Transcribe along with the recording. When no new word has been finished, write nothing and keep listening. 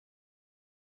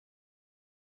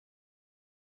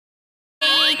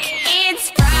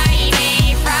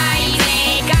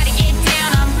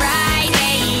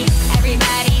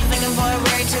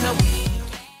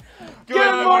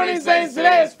morning, Saints.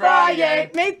 Today is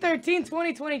FriYAY. May 13,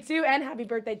 2022, and happy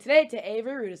birthday today to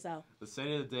Avery Rudisell. The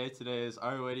saint of the day today is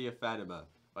Our Lady of Fatima.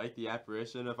 Like the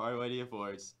apparition of Our Lady of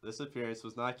Lourdes, this appearance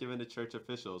was not given to church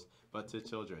officials, but to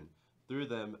children. Through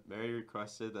them, Mary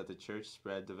requested that the church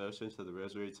spread devotion to the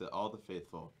rosary to all the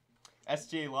faithful.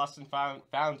 STA Lost and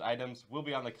Found items will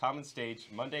be on the common stage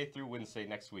Monday through Wednesday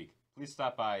next week. Please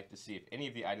stop by to see if any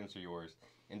of the items are yours,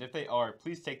 and if they are,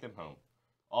 please take them home.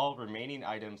 All remaining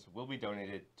items will be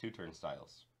donated to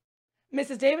Turnstiles.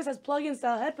 Mrs. Davis has plug-in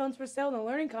style headphones for sale in the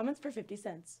Learning Commons for 50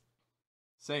 cents.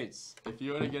 Saints, if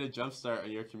you want to get a jump start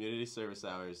on your community service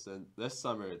hours this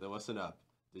summer, then listen up.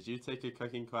 Did you take a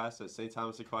cooking class at St.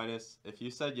 Thomas Aquinas? If you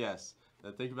said yes,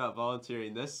 then think about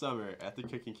volunteering this summer at the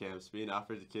cooking camps being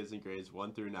offered to kids in grades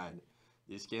 1 through 9.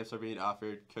 These camps are being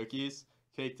offered cookies,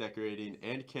 cake decorating,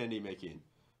 and candy making.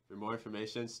 For more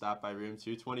information, stop by room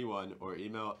 221 or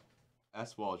email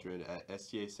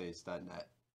swaldron@stasaints.net.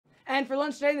 And for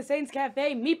lunch today in the Saints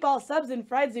Cafe, meatball subs and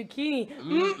fried zucchini.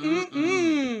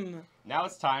 Now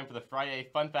it's time for the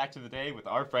FriYAY Fun Fact of the Day with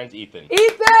our friend Ethan.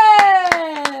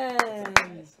 Ethan!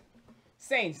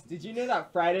 Saints, did you know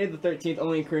that Friday the 13th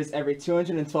only occurs every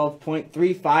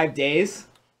 212.35 days?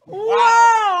 Wow!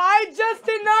 I just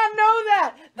did not know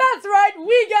that! That's right,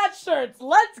 we got shirts!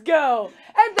 Let's go!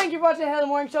 And thank you for watching the Halo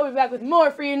Morning Show. We'll be back with more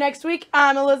for you next week.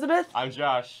 I'm Elizabeth. I'm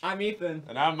Josh. I'm Ethan.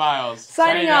 And I'm Miles.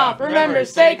 Signing off. Remember,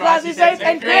 stay classy, safe,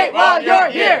 and create while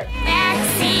you're here!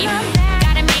 Backseat,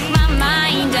 gotta make my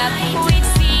mind up.